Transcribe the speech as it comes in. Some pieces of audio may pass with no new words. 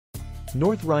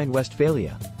North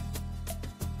Rhine-Westphalia.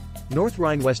 North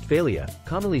Rhine-Westphalia,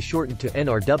 commonly shortened to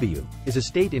NRW, is a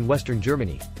state in western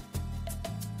Germany.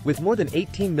 With more than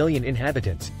 18 million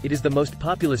inhabitants, it is the most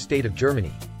populous state of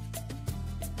Germany.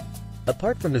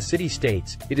 Apart from the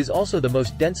city-states, it is also the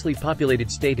most densely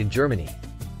populated state in Germany.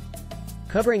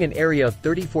 Covering an area of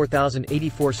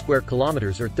 34,084 square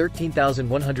kilometers or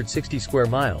 13,160 square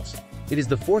miles, it is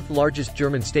the fourth largest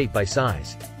German state by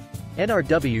size.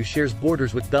 NRW shares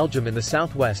borders with Belgium in the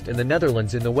southwest and the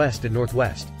Netherlands in the west and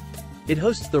northwest. It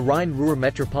hosts the Rhine-Ruhr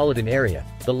metropolitan area,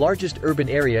 the largest urban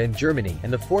area in Germany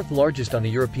and the fourth largest on the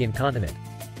European continent.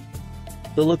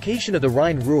 The location of the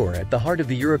Rhine-Ruhr at the heart of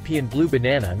the European blue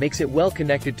banana makes it well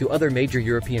connected to other major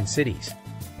European cities.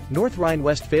 North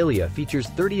Rhine-Westphalia features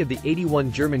 30 of the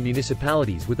 81 German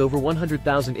municipalities with over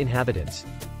 100,000 inhabitants.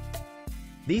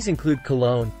 These include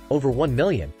Cologne, over 1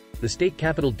 million, the state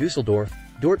capital Düsseldorf,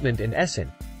 Dortmund and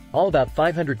Essen, all about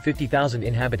 550,000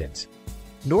 inhabitants.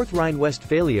 North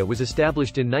Rhine-Westphalia was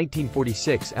established in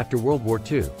 1946 after World War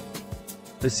II.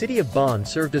 The city of Bonn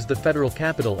served as the federal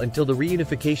capital until the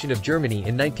reunification of Germany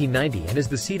in 1990 and as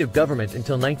the seat of government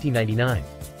until 1999.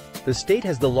 The state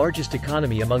has the largest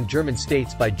economy among German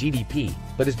states by GDP,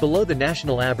 but is below the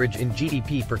national average in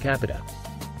GDP per capita.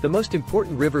 The most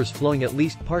important rivers flowing at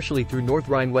least partially through North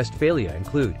Rhine-Westphalia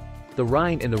include the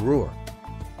Rhine and the Ruhr.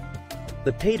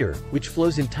 The Pater, which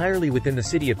flows entirely within the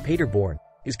city of Paderborn,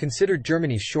 is considered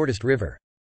Germany's shortest river.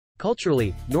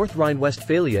 Culturally, North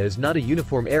Rhine-Westphalia is not a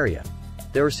uniform area.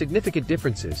 There are significant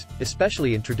differences,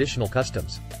 especially in traditional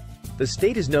customs. The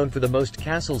state is known for the most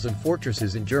castles and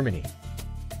fortresses in Germany.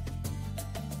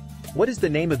 What is the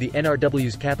name of the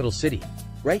NRW's capital city?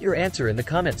 Write your answer in the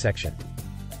comment section.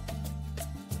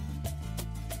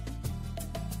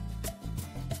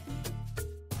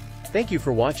 Thank you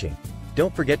for watching.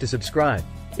 Don't forget to subscribe.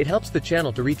 It helps the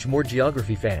channel to reach more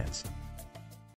geography fans.